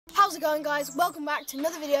How's it going, guys? Welcome back to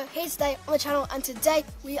another video here today on the channel, and today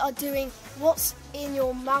we are doing what's in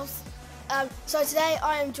your mouth. So today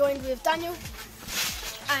I am joined with Daniel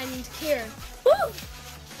and Kieran. Woo!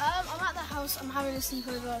 I'm at the house, I'm having a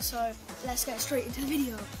sleepover, so let's get straight into the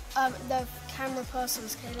video. The camera person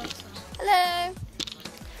is Caila. So. Hello.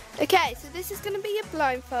 Okay, so this is going to be a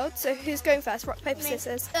blindfold, so who's going first? Rock, paper,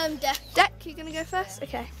 scissors. Deck, you're going to go first?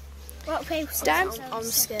 Okay. Rock, paper, scissors. Dan? I'm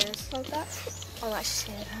scared. Hold that. I'm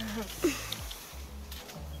actually scared.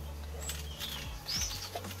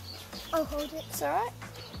 I'll hold it. It's alright?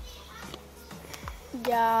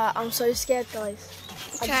 Yeah, I'm so scared, guys.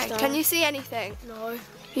 Okay, can you see anything? No.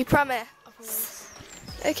 You promise? I promise.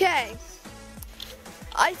 Okay.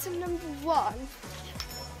 Item number 1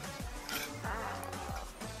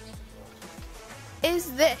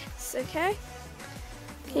 is this, okay?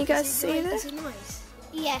 Can you guys see this? Is it nice?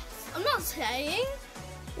 Yes. I'm not saying.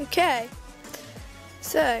 Okay.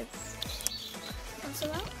 So,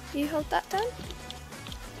 you hold that down.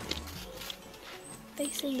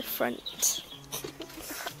 Facing the front.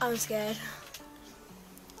 I'm scared.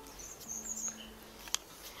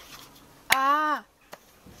 Ah!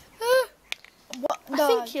 What? I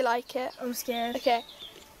think you like it. I'm scared. Okay.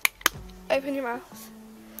 Open your mouth.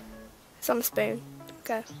 It's on the spoon.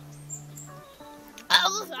 Go.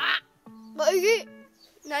 What is it?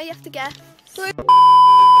 Now you have to guess.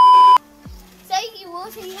 Say you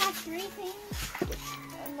also you have 3 things.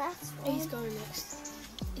 And that's one. He's going next.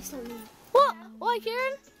 It's not me. What? Why,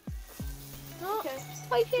 Kieran? No. Okay.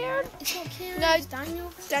 Why, Kieran? It's not Kieran. No. It's Daniel.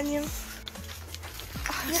 It's Daniel.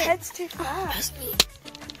 Oh, your head's too fat. That's me.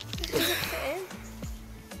 It doesn't fit in.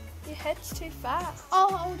 Your head's too fat. I'll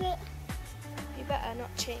hold it. You better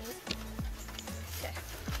not cheat. Okay.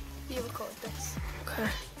 You record this. Okay.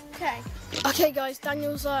 Okay. Okay, guys.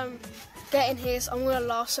 Daniel's getting his. I'm gonna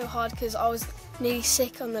laugh so hard because I was nearly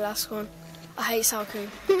sick on the last one. I hate sour cream.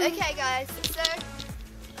 Okay, guys. So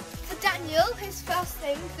for Daniel, his first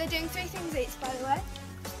thing. They're doing 3 things each, by the way.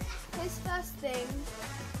 His first thing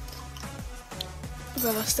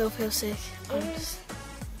But I still feel sick. is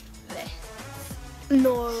this.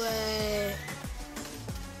 No way.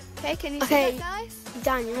 Okay, can you Okay. see that, guys?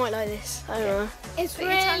 Dan, you might like this. I don't know. It's Put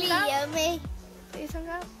your tongue really out. yummy. Put your tongue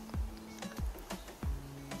out.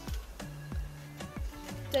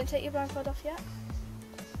 Don't take your blindfold off yet.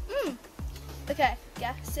 Okay,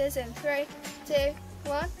 guesses in 3, 2,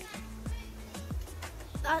 1.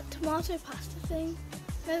 That tomato pasta thing.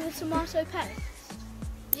 No, the tomato paste.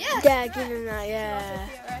 Yes. Yeah, correct. give him that. Yeah.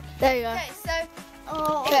 Tomato There you go. Okay, so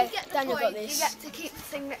Oh. if Okay, you get the Daniel point, got this. you get to keep the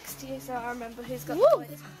thing next to you, so I remember who's got Woo. the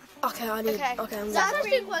point. Okay, I need. Okay. Okay, I'm That's going. a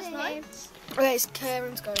big one, right? Okay, it's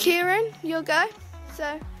Kieran's going. Kieran, you'll go.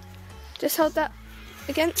 So just hold that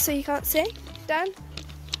against so you can't see. Dan.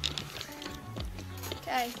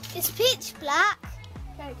 Okay. It's pitch black.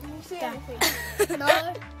 Okay, can you see Dan. anything?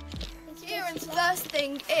 No. Kieran's first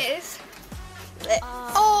thing is.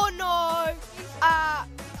 Oh no!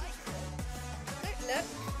 Don't look.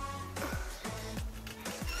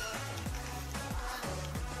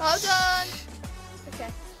 Hold on. Okay,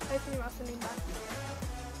 open your mouth and lean back.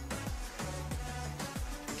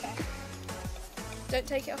 Okay. Don't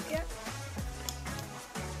take it off yet.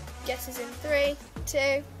 Guesses in 3,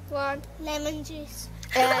 2, 1. Lemon juice.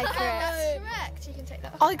 Yeah, That's correct. correct. You can take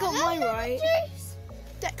that off. I got mine right. Juice.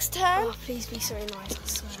 Deck's turn. Oh, please be something nice. I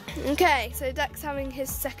swear. Okay, so Deck's having his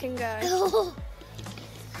second go. Oh.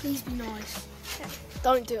 Please be nice. Okay.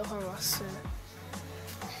 Don't do it horror. I swear.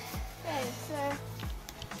 Okay, so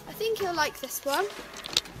I think you'll like this one.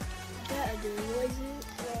 Better do. What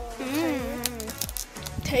is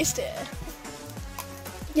it? Taste it.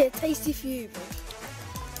 Yeah, tasty for you.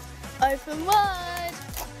 Open wide.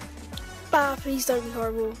 Ah, please don't be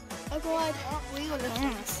horrible. Open wide. We all look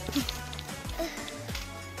at this.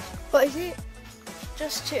 What is it?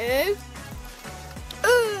 Just 2.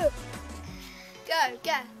 Go,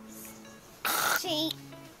 guess. Cheat.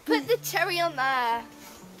 Put the cherry on there.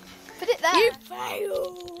 Put it there. You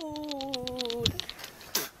failed.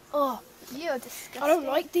 Oh, You're disgusting. I don't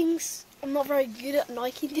like things. I'm not very good at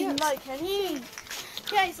liking You things. don't like any.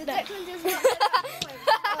 Okay, so Declan does not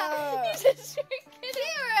Uh, You just drink it.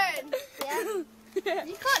 Kieran! Yeah.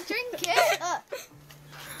 You can't drink it.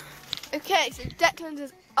 Okay, so Declan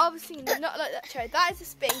does obviously not like that cherry. That is a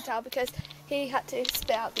spitting towel because he had to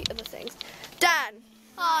spit out the other things. Dan,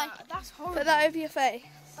 Hi. That's horrible. put that over your face.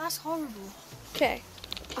 That's horrible. Okay.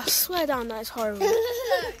 I swear down that is horrible. So,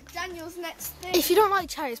 Daniel's next thing. If you don't like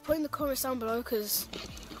cherries, put in the comments down below because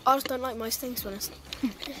I just don't like most things, to be honest.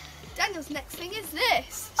 Daniel's next thing is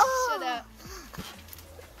this. Oh. Shut up.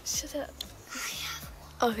 Shut up.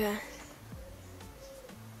 Okay.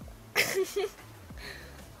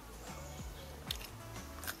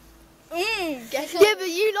 Yeah, but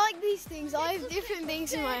you like these things. I have different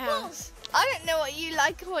things in my house. I don't know what you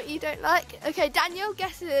like and what you don't like. Okay, Daniel,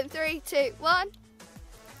 guess it in 3, 2, 1.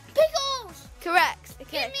 Pickles! Correct.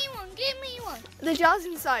 Okay. Give me one. The jar's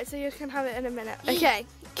inside, so you can have it in a minute. Okay,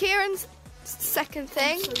 Kieran's second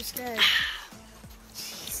thing. I'm so scared.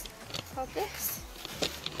 Hold this.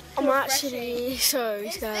 I'm actually so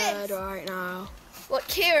scared right now. What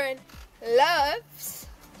Kieran loves.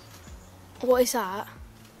 What is that?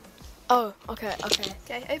 Oh, okay.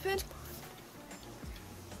 Okay, open.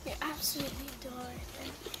 You absolutely adore it.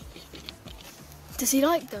 Does he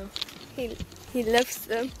like them? He loves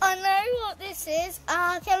them. I know what this is.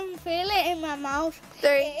 I can feel it in my mouth. 3.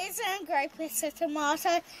 It isn't a grape, it's a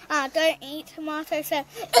tomato. I don't eat tomatoes, so...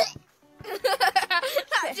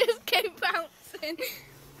 That just came bouncing.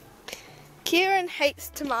 Kieran hates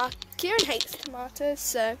tomatoes,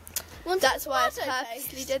 so that's why I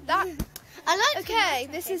purposely did that. I like Okay,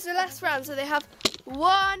 this is the last round, so they have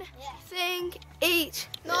one thing each.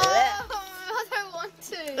 No, left. I don't want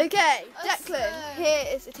to. Okay, I'm Declan, scared. here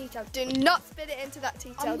is a tea towel. Do not spit it into that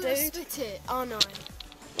tea towel, I'm gonna dude. spit it. Oh no.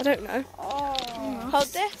 I don't know. Oh. Hold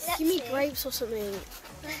this. Give me grapes or something.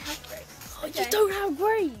 I have grapes. Oh, you don't have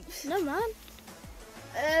grapes. No, man.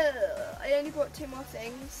 I only brought 2 more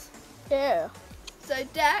things. Yeah. So,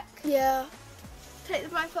 Dec, Yeah. take the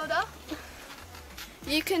blindfold off.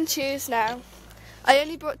 You can choose now. I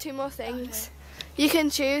only brought 2 more things. You can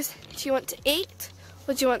choose. Do you want to eat,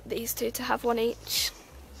 or do you want these 2 to have one each?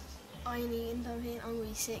 I ain't eating something. I'm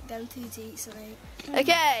really sick. Them 2 to eat something.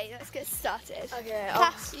 Okay, let's get started. Okay.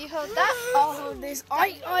 Cass, you hold that. I'll hold this.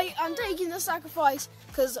 I'm taking the sacrifice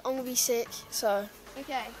because I'm gonna be sick. So.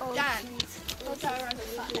 Okay, Dan, hold that around the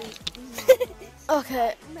flat head. Okay.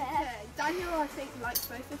 Okay, Daniel, I think, likes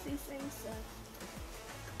both of these things, so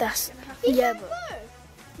That's. gonna have to Yeah, but.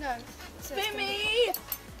 no. So spin me.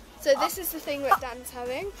 So this is the thing that Dan's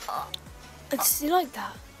having. Does he like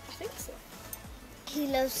that? I think so. He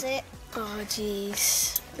loves it. Oh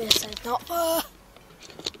jeez. This is not far.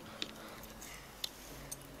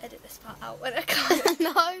 Edit this part out when I can't.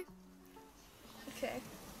 No. Okay.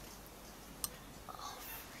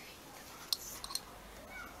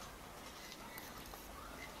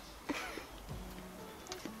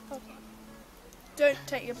 Don't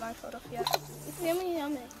take your blindfold off yet. Yummy,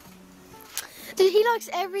 yummy. Dude, he likes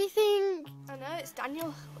everything. I know, it's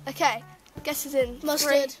Daniel. Okay, guess it's in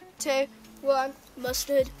Mustard. 3, 2, 1.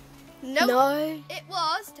 Mustard. Nope. No. It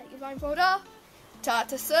was, take your blindfold off,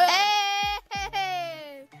 tartar sauce.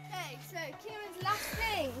 Hey, so Kieran's last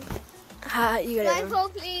thing. You got it.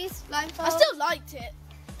 Blindfold, please. Blindfold. I still liked it.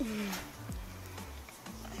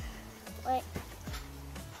 Wait.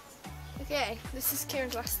 Okay, this is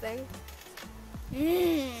Kieran's last thing.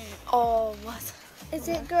 Oh, what? Is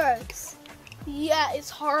it gross? Yeah, it's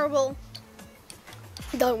horrible.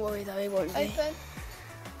 Don't worry though, it won't be. Open.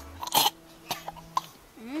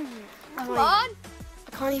 Come Come on.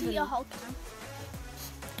 I can't even. Your whole can.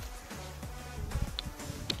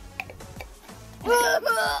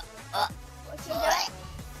 What's your guess?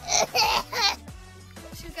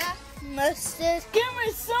 What's your guess? Mustard. Give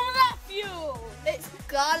me some of that fuel. It's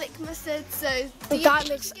garlic mustard, so do you That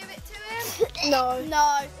think looks- you give it to him? No,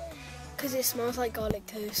 No. because it smells like garlic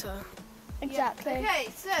too. So Exactly. Okay,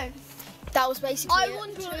 so that was basically I it.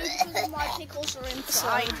 want to because my pickles are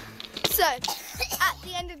inside. so at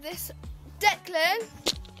the end of this, Declan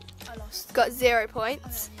I lost. got 0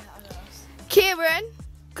 points. Yeah, I lost. Kieran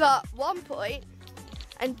got 1 point,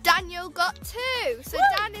 and Daniel got 2. So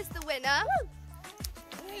Dan is the winner.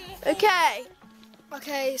 Okay.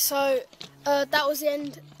 Okay, so that was the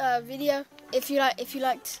end video. If you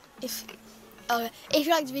liked the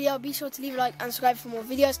video, be sure to leave a like and subscribe for more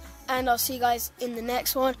videos. And I'll see you guys in the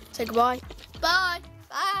next one. Say goodbye. Bye.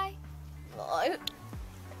 Bye.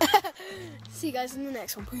 See you guys in the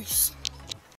next one. Peace.